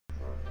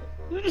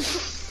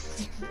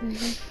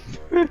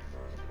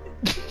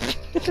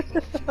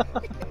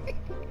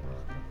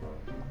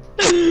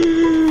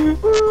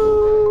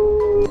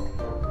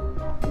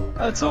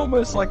It's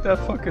almost like that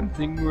fucking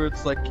thing where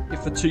it's like,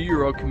 if a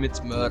 2-year-old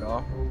commits murder,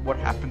 what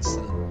happens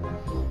to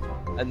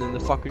them? And then the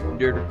fucking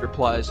nerd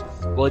replies,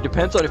 well, it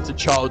depends on if the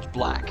child's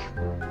black.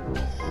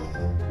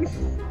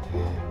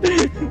 We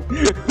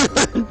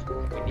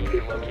need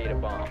to locate a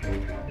bomb.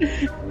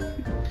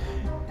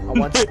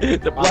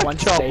 The black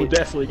child will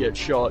definitely get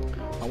shot.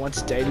 I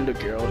once dated a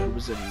girl who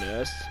was a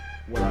nurse.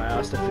 When I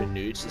asked her for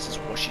nudes, this is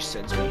what she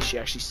sends me. She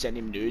actually sent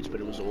him nudes, but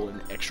it was all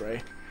in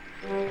X-ray.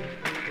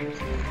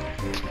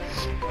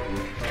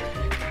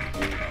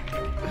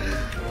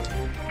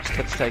 Just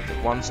have to take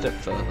it one step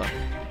further.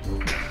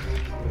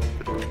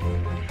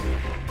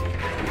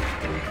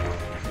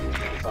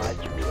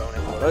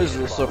 Those are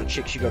the sort of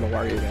chicks you gotta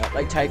worry about.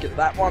 They take it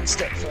that one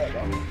step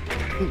further.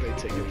 They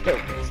take it that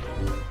one step.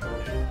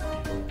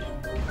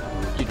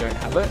 You don't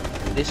have it.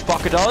 This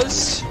fucker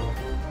does.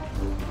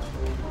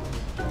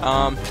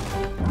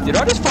 Did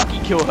I just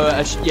fucking kill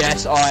her?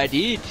 Yes, I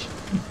did.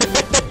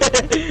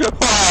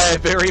 I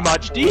very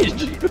much did.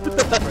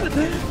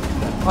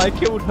 I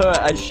killed her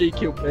as she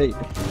killed me.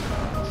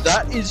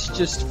 That is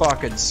just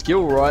fucking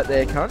skill right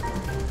there, cunt.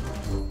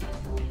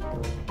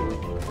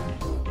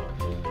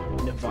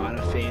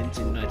 Nirvana fans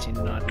in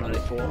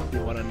 1994, we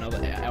want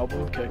another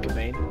album, Kurt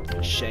Cobain.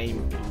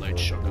 Shame, load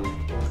shotgun.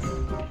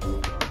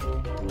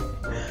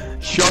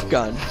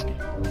 Shotgun?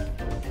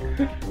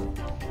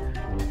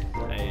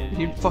 Hey, You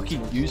didn't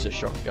fucking use a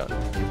shotgun.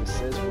 if it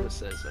says what it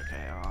says,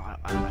 okay,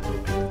 I might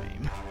make the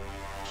meme.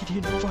 You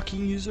didn't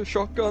fucking use a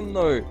shotgun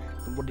though.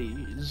 What do you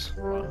use?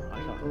 Well, I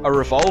can't. A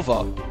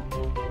revolver.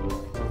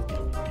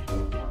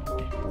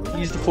 He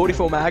used a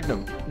 44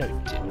 Magnum. No,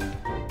 you didn't.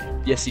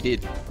 Yes, he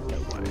did. No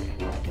way.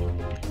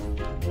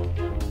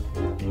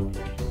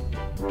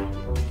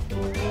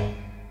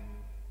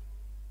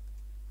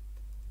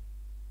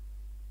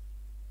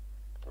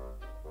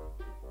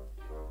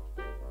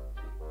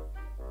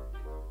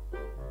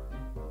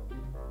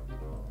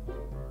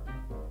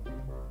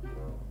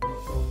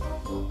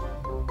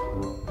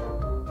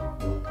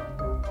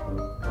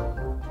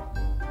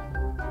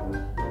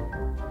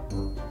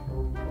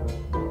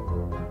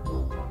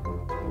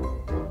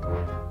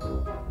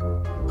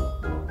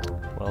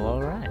 Well,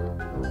 alright.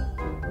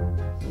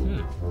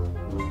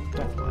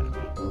 Don't lie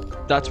to me.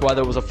 That's why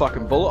there was a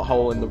fucking bullet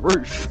hole in the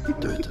roof.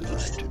 Don't lie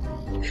to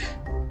me.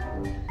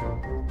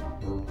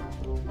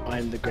 I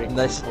am the great And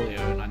that's-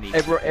 Napoleon, and I need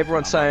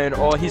Everyone's saying,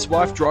 oh, his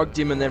wife drugged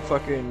him and then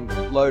fucking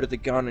loaded the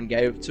gun and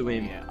gave it to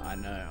him. Yeah, I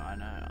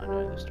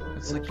know the story.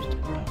 It's like, In our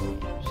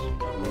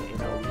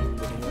living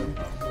room.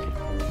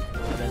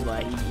 And then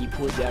like he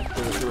pulls out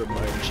the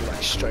remote and she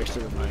like strokes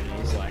the remote and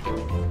he's like,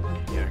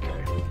 yeah, okay.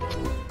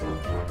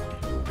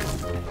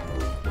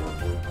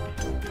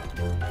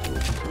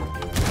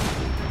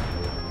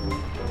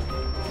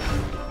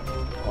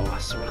 Oh, I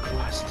swear to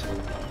Christ.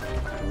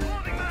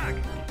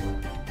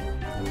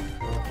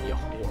 You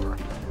whore.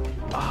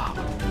 Ah,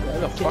 where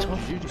the fuck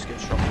did you just get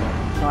shot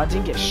from? no, I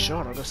didn't get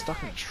shot, I got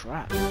stuck in a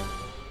trap. Cause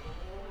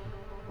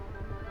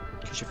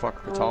you're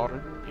fucking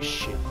retarded. You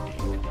shit,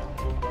 dude.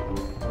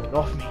 Get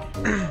off me.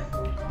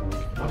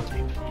 Get off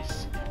me,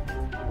 please.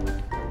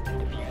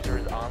 Diffuser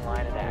is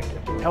online and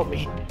active. Help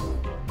me.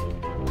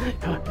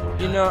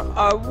 You know,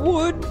 I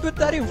would, but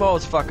that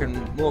involves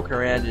fucking walking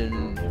around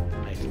and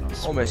Nathan, I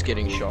swear. almost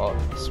getting shot.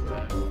 I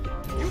swear.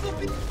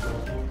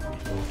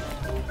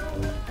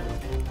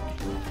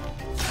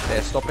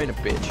 There, stop being a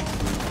bitch.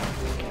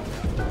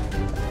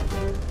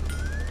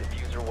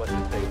 Diffuser was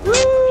disabled.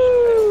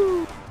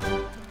 Woo!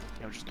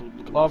 Yeah, just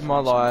look at Love my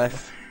phone,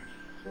 life.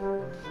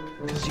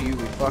 Cause you,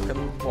 we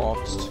fucking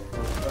lost.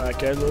 Alright,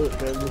 go look at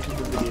the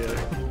video.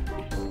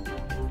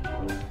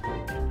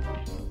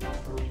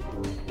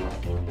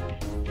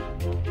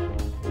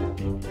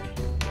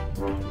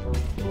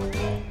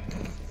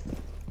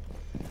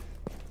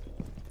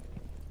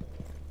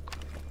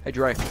 Hey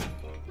Drake.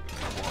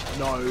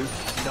 No,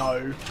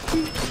 no,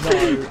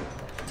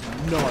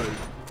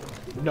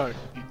 no, you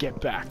get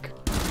back.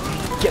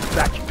 Get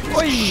back, you piece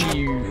Oi, of shit.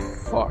 you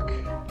fuck.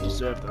 You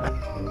deserve that.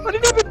 I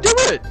didn't even do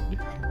it!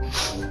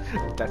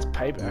 That's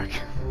payback.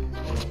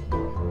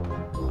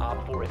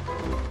 Op 4 is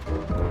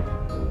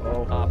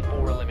Oh, Op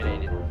 4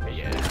 eliminated.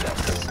 yeah,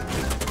 that's...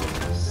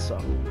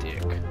 Suck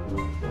dick.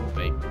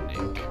 Fake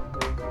dick.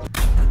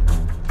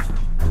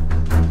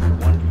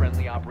 One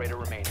friendly operator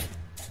remaining.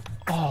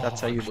 Oh,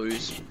 That's how you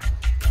lose.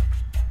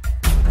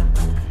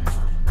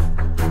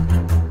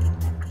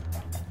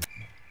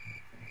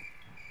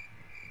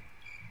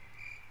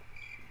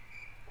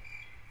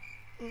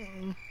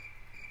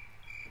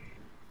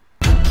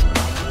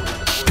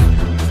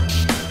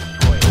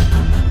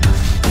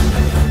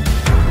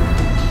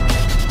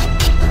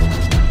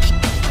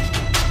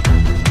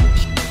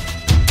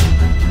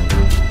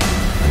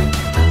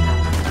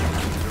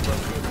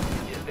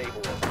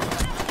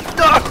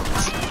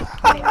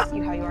 They ask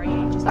you how you are,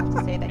 you just have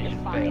to say that you're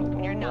fine.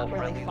 And you're not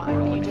really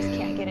fine. You just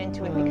can't get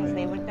into it because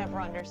they would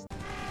never understand.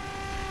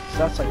 So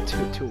that's like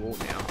 2-2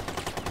 now.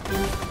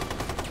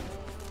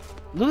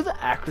 Look at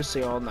the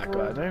accuracy on that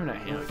guy. I don't even know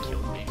how he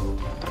killed me.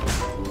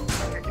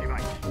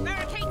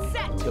 Barricade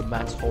set. Your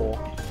Matt's whore.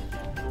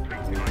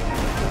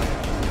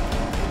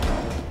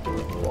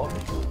 What?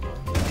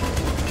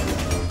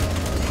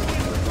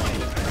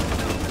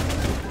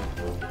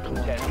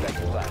 10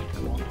 seconds left.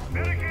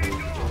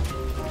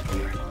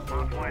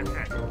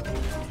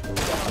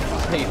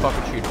 Hey, you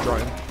fucking shoot a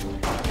drone.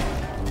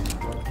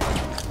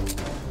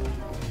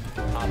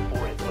 Op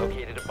 4 has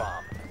located a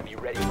bomb. Be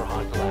ready for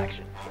hostile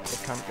action. It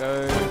can't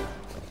go.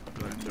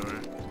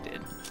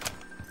 Dead.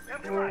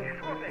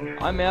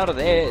 I'm out of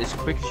there as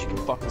quick as you can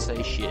fucking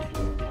say shit.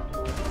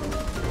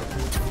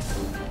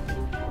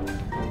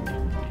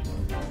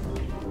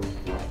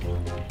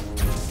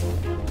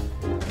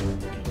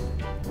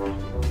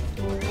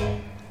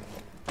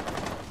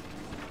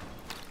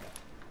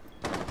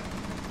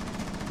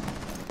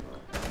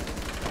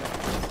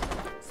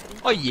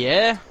 Oh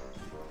yeah!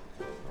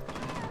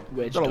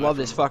 Where'd you Gotta go love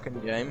from? this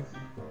fucking game.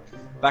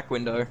 Back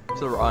window, to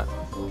the right.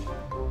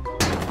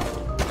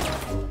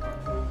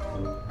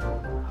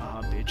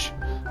 Ah, bitch.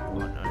 Oh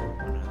no,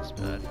 that's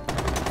bad.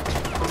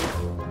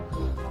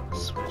 I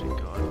swear to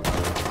God.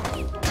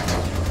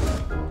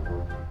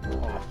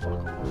 Oh,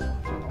 fuck off.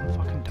 I'm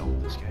fucking done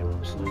with this game,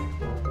 honestly.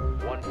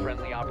 One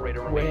friendly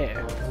operator remaining.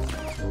 Where?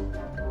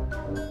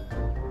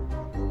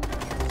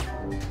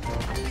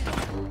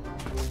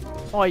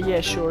 Oh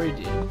yeah, sure he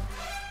did.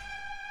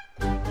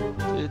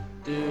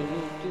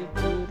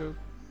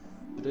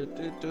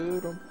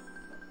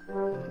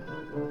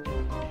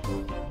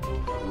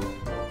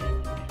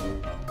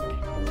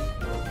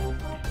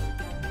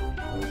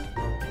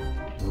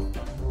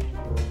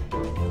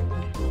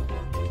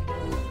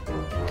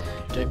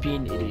 Don't be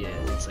an idiot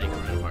and say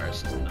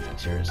coronavirus is nothing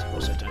serious.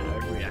 Also, don't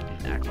overreact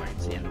and act like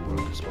it's the end of the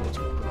world because sports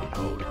will put on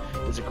hold.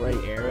 There's a grey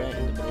area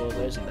in the middle of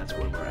those, and that's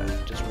where we're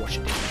at. Just watch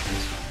it down.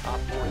 Op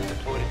 4 has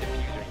deployed a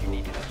diffuser. You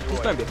need to destroy.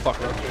 Just don't be a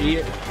fucking Locate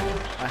idiot.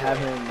 I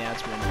have an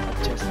announcement.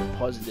 I've tested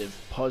positive.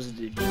 Positive,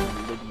 you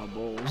can lick my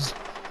balls.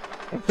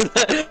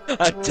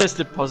 I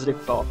tested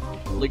positive for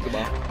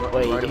Ligma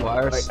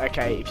coronavirus.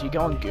 Okay, if you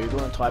go on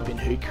Google and type in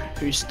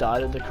who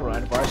started the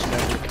coronavirus, you know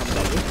who it comes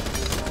up with?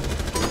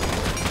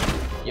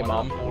 Your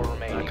One mum. Op 4 It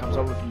remaining. comes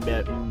up with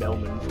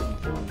Melman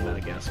from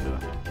Madagascar.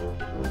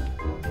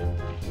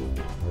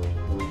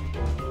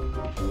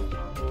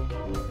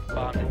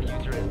 Bomb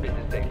diffuser has been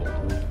disabled.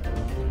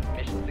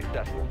 Mission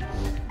successful.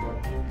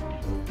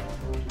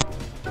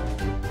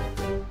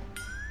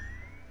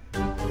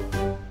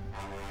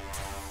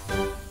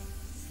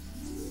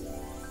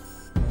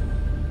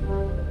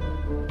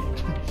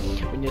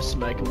 When you're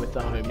smoking with the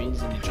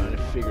homies and you're trying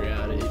to figure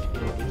out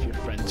if your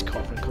friend's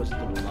coughing because of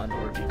the blunt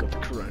or if you got the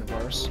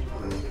coronavirus.